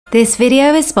This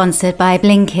video is sponsored by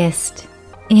Blinkist.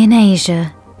 In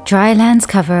Asia, dry lands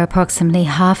cover approximately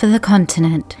half of the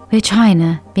continent, with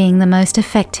China being the most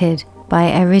affected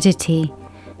by aridity,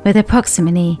 with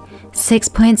approximately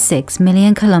 6.6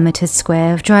 million kilometers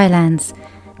square of drylands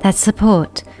that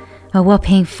support a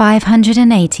whopping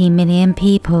 580 million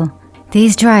people.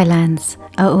 These drylands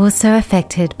are also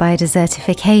affected by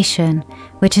desertification,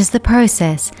 which is the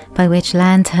process by which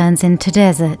land turns into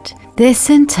desert. This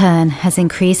in turn has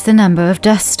increased the number of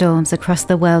dust storms across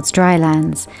the world's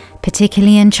drylands,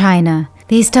 particularly in China.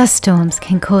 These dust storms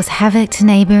can cause havoc to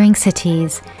neighboring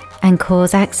cities and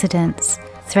cause accidents,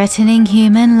 threatening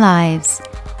human lives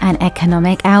and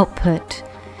economic output.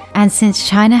 And since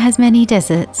China has many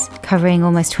deserts, covering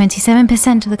almost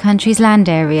 27% of the country's land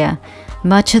area,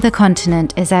 much of the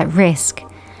continent is at risk.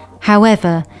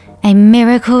 However, a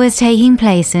miracle is taking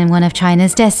place in one of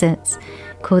China's deserts,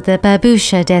 called the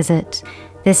Babusha Desert.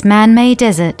 This man-made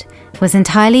desert was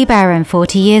entirely barren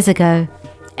 40 years ago.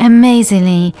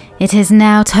 Amazingly, it has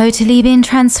now totally been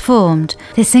transformed.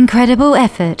 This incredible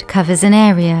effort covers an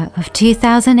area of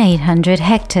 2,800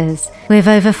 hectares, with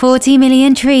over 40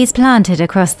 million trees planted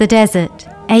across the desert.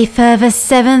 A further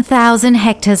 7,000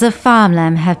 hectares of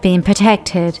farmland have been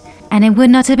protected, and it would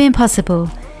not have been possible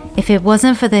if it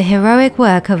wasn't for the heroic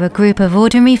work of a group of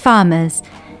ordinary farmers,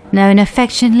 known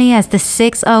affectionately as the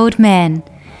 6 Old Men.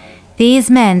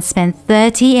 These men spent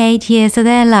 38 years of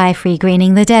their life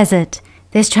regreening the desert.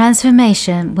 This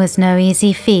transformation was no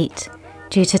easy feat,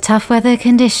 due to tough weather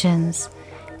conditions.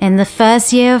 In the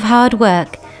first year of hard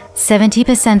work,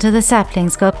 70% of the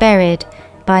saplings got buried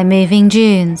by moving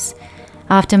dunes.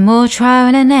 After more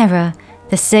trial and error,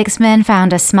 the 6 men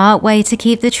found a smart way to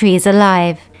keep the trees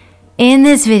alive. In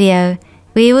this video,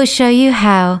 we will show you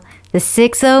how the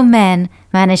 6 Old Men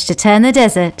managed to turn the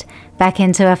desert back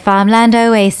into a farmland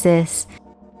oasis.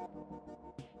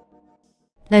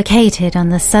 Located on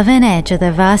the southern edge of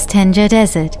the vast Tenja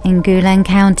Desert in Gulan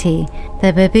County,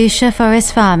 the Babusha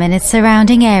Forest Farm and its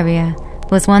surrounding area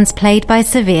was once plagued by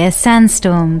severe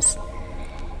sandstorms.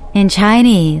 In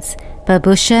Chinese,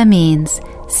 Babusha means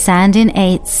sand in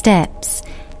 8 steps.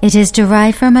 It is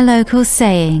derived from a local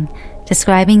saying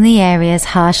describing the area's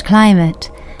harsh climate.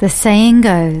 The saying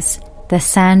goes, "The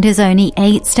sand is only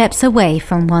 8 steps away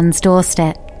from one's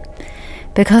doorstep."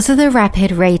 Because of the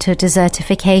rapid rate of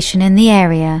desertification in the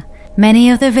area, many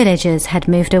of the villagers had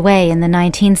moved away in the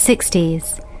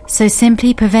 1960s, so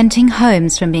simply preventing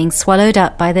homes from being swallowed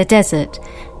up by the desert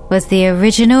was the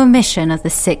original mission of the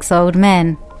 6 Old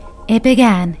Men. It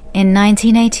began in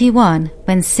 1981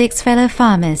 when 6 fellow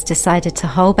farmers decided to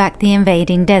hold back the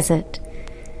invading desert.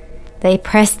 They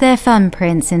pressed their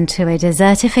thumbprints into a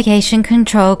desertification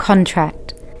control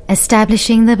contract,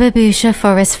 establishing the Babusha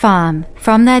Forest Farm.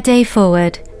 From that day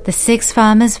forward, the 6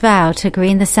 farmers vowed to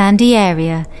green the sandy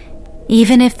area,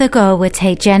 even if the goal would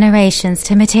take generations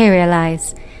to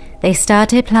materialize. They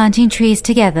started planting trees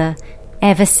together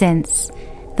ever since.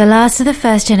 The last of the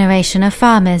first generation of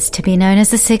farmers to be known as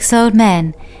the 6 Old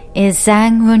Men is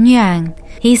Zhang Runyang.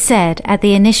 He said, at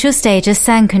the initial stage of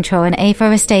sand control and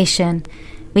afforestation,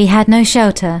 we had no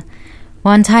shelter.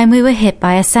 One time we were hit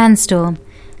by a sandstorm,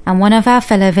 and one of our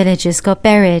fellow villagers got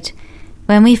buried.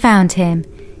 When we found him,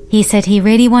 he said he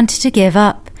really wanted to give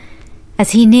up,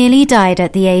 as he nearly died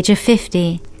at the age of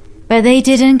 50. But they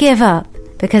didn't give up,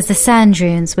 because the sand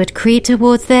dunes would creep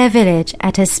towards their village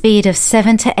at a speed of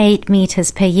 7 to 8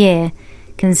 meters per year,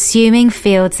 consuming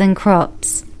fields and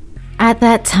crops. At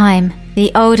that time,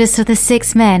 the oldest of the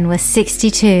 6 men was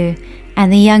 62,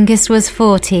 and the youngest was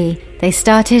 40. They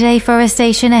started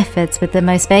afforestation efforts with the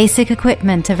most basic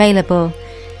equipment available,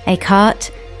 a cart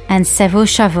and several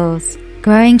shovels.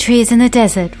 Growing trees in the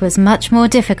desert was much more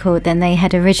difficult than they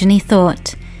had originally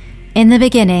thought. In the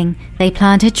beginning, they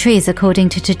planted trees according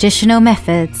to traditional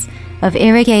methods of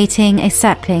irrigating a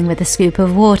sapling with a scoop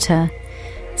of water.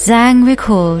 Zhang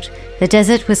recalled the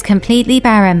desert was completely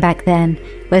barren back then,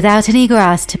 without any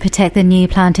grass to protect the new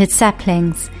planted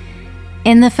saplings.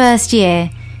 In the first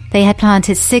year, they had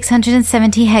planted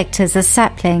 670 hectares of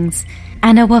saplings,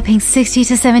 and a whopping 60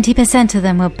 to 70% of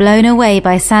them were blown away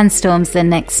by sandstorms the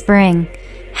next spring.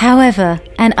 However,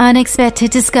 an unexpected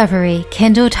discovery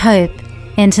kindled hope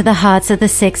into the hearts of the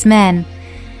 6 men.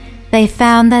 They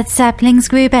found that saplings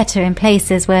grew better in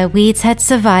places where weeds had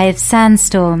survived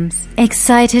sandstorms.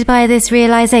 Excited by this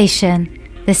realization,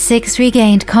 the 6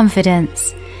 regained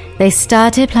confidence. They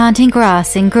started planting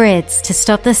grass in grids to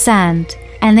stop the sand,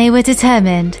 and they were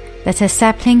determined that a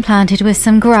sapling planted with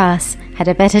some grass had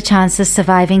a better chance of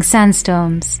surviving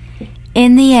sandstorms.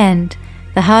 In the end,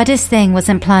 the hardest thing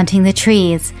wasn't planting the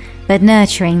trees, but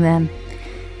nurturing them.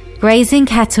 Grazing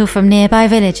cattle from nearby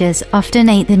villages often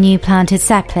ate the new planted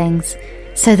saplings,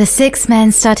 so the 6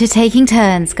 men started taking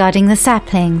turns guarding the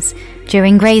saplings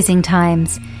during grazing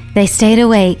times. They stayed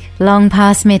awake long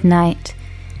past midnight.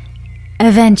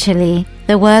 Eventually,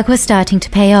 the work was starting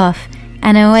to pay off.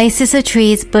 An oasis of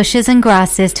trees, bushes and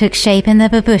grasses took shape in the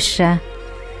babusha.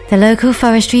 The local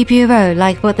forestry bureau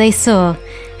liked what they saw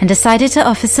and decided to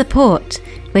offer support,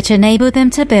 which enabled them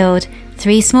to build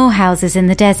 3 small houses in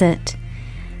the desert.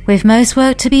 With most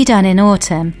work to be done in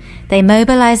autumn, they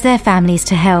mobilized their families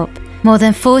to help. More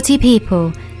than 40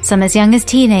 people, some as young as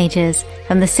teenagers,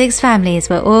 from the 6 families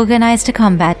were organized to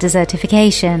combat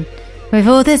desertification. With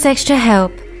all this extra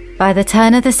help, by the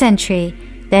turn of the century,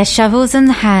 their shovels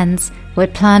and hands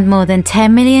would plant more than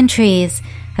 10 million trees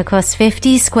across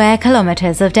 50 square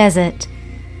kilometers of desert.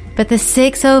 But the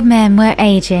 6 old men were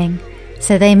aging,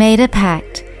 so they made a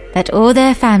pact that all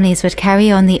their families would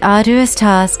carry on the arduous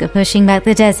task of pushing back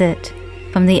the desert.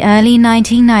 From the early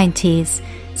 1990s,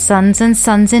 sons and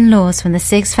sons-in-laws from the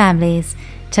 6 families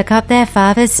took up their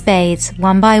father's spades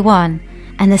one by one,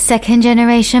 and the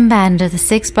second-generation band of the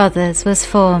 6 brothers was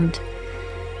formed.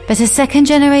 But a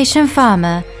second-generation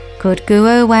farmer called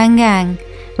Guo Wangang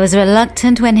was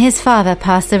reluctant when his father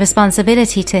passed the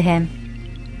responsibility to him.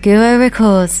 Guo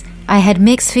recalls, "I had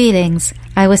mixed feelings.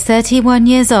 I was 31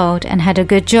 years old and had a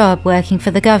good job working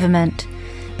for the government.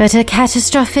 But a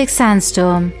catastrophic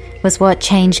sandstorm was what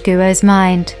changed Guo's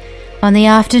mind. On the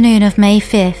afternoon of May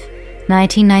 5th,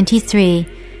 1993,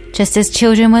 just as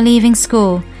children were leaving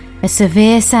school, a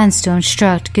severe sandstorm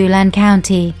struck Gulan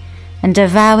County and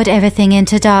devoured everything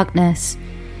into darkness.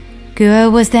 Guo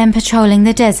was then patrolling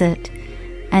the desert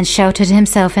and sheltered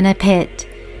himself in a pit.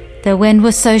 The wind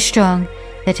was so strong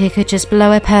that it could just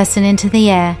blow a person into the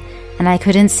air, and I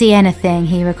couldn't see anything,"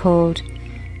 he recalled.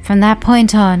 From that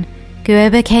point on,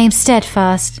 Guo became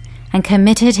steadfast and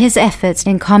committed his efforts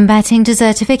in combating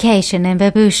desertification in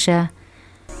Babusha.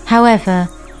 However,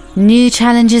 new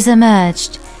challenges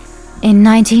emerged. In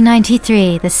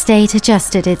 1993, the state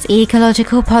adjusted its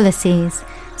ecological policies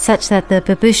such that the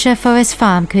Babusha Forest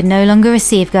Farm could no longer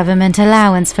receive government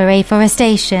allowance for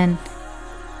afforestation.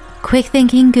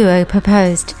 Quick-thinking Guo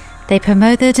proposed they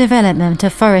promote the development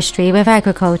of forestry with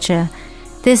agriculture.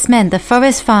 This meant the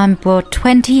forest farm bought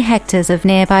 20 hectares of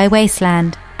nearby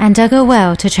wasteland and dug a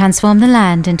well to transform the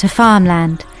land into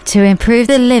farmland to improve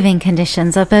the living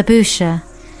conditions of Babusha.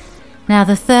 Now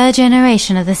the 3rd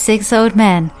generation of the 6 old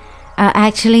men are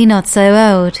actually not so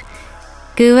old.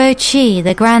 Guo Chi,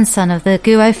 the grandson of the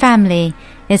Guo family,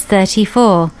 is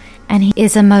 34 and he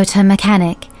is a motor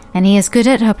mechanic and he is good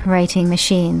at operating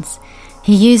machines.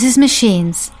 He uses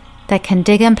machines that can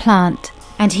dig and plant,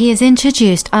 and he has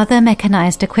introduced other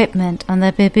mechanized equipment on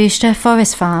the Babusha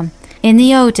Forest Farm. In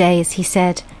the old days, he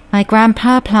said, my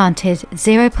grandpa planted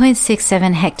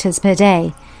 0.67 hectares per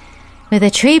day. With a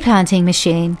tree planting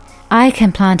machine, I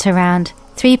can plant around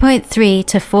 3.3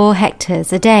 to 4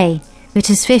 hectares a day, which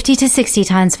is 50 to 60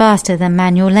 times faster than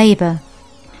manual labor.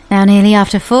 Now, nearly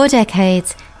after 4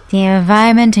 decades, the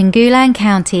environment in Gulan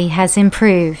County has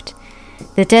improved.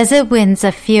 The desert winds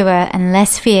are fewer and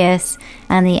less fierce,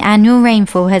 and the annual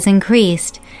rainfall has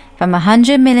increased from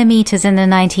 100 millimeters in the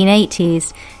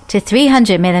 1980s to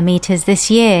 300 millimeters this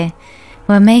year.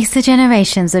 What makes the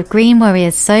generations of green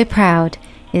warriors so proud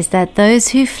is that those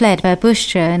who fled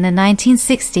Babusha in the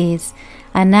 1960s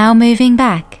are now moving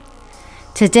back.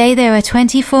 Today there are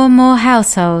 24 more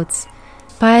households.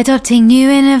 By adopting new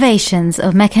innovations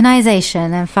of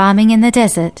mechanization and farming in the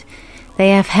desert,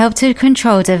 they have helped to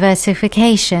control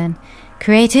desertification,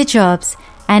 created jobs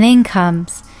and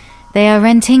incomes. They are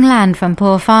renting land from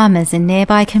poor farmers in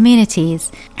nearby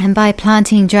communities, and by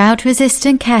planting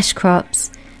drought-resistant cash crops,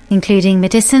 including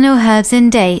medicinal herbs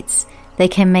and dates, they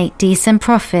can make decent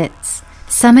profits.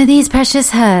 Some of these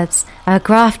precious herbs are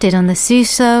grafted on the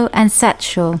suso and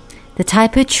satchel, the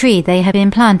type of tree they have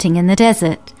been planting in the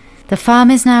desert. The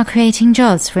farm is now creating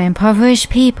jobs for impoverished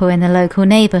people in the local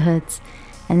neighborhoods,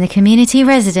 and the community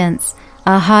residents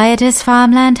are hired as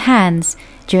farmland hands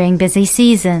during busy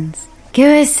seasons.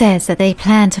 Guo says that they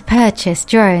plan to purchase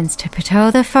drones to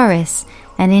patrol the forests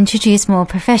and introduce more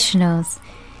professionals.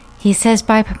 He says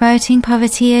by promoting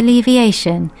poverty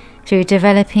alleviation through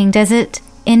developing desert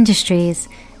industries,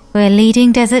 we're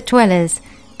leading desert dwellers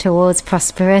towards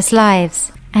prosperous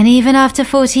lives. And even after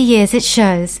 40 years, it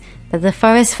shows that the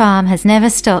forest farm has never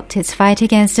stopped its fight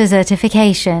against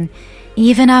desertification,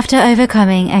 even after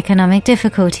overcoming economic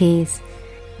difficulties.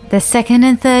 The 2nd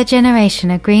and 3rd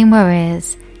generation of green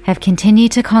warriors have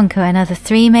continued to conquer another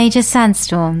 3 major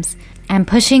sandstorms and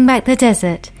pushing back the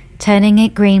desert, turning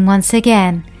it green once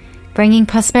again, bringing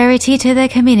prosperity to their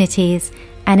communities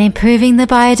and improving the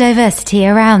biodiversity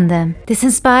around them. This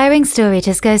inspiring story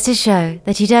just goes to show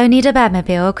that you don't need a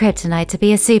Batmobile or kryptonite to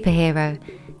be a superhero.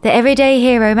 The Everyday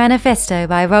Hero Manifesto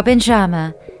by Robin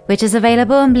Sharma, which is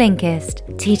available on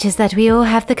Blinkist, teaches that we all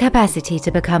have the capacity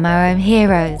to become our own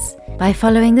heroes. By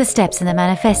following the steps in the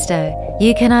manifesto,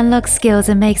 you can unlock skills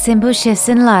and make simple shifts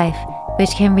in life,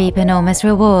 which can reap enormous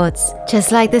rewards.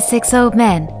 Just like the 6 old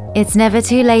men, it's never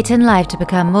too late in life to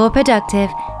become more productive,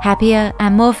 happier,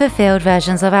 and more fulfilled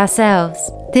versions of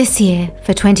ourselves. This year,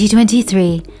 for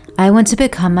 2023, I want to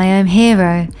become my own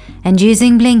hero, and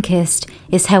using Blinkist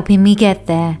is helping me get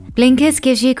there. Blinkist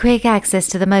gives you quick access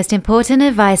to the most important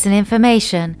advice and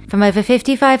information from over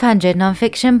 5,500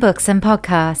 non-fiction books and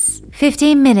podcasts.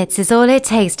 15 minutes is all it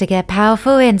takes to get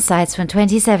powerful insights from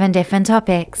 27 different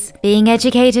topics. Being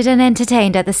educated and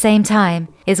entertained at the same time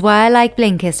is why I like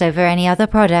Blinkist over any other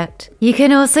product. You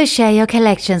can also share your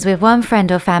collections with one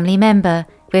friend or family member.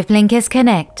 With Blinkist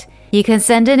Connect, you can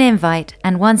send an invite,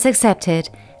 and once accepted,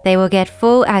 they will get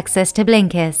full access to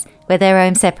Blinkist with their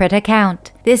own separate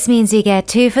account. This means you get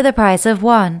 2 for the price of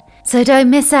 1. So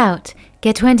don't miss out.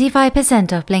 Get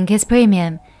 25% off Blinkist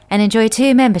Premium and enjoy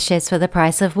 2 memberships for the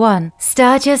price of 1.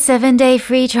 Start your 7-day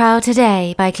free trial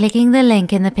today by clicking the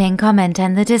link in the pinned comment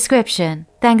and the description.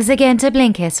 Thanks again to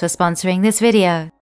Blinkist for sponsoring this video.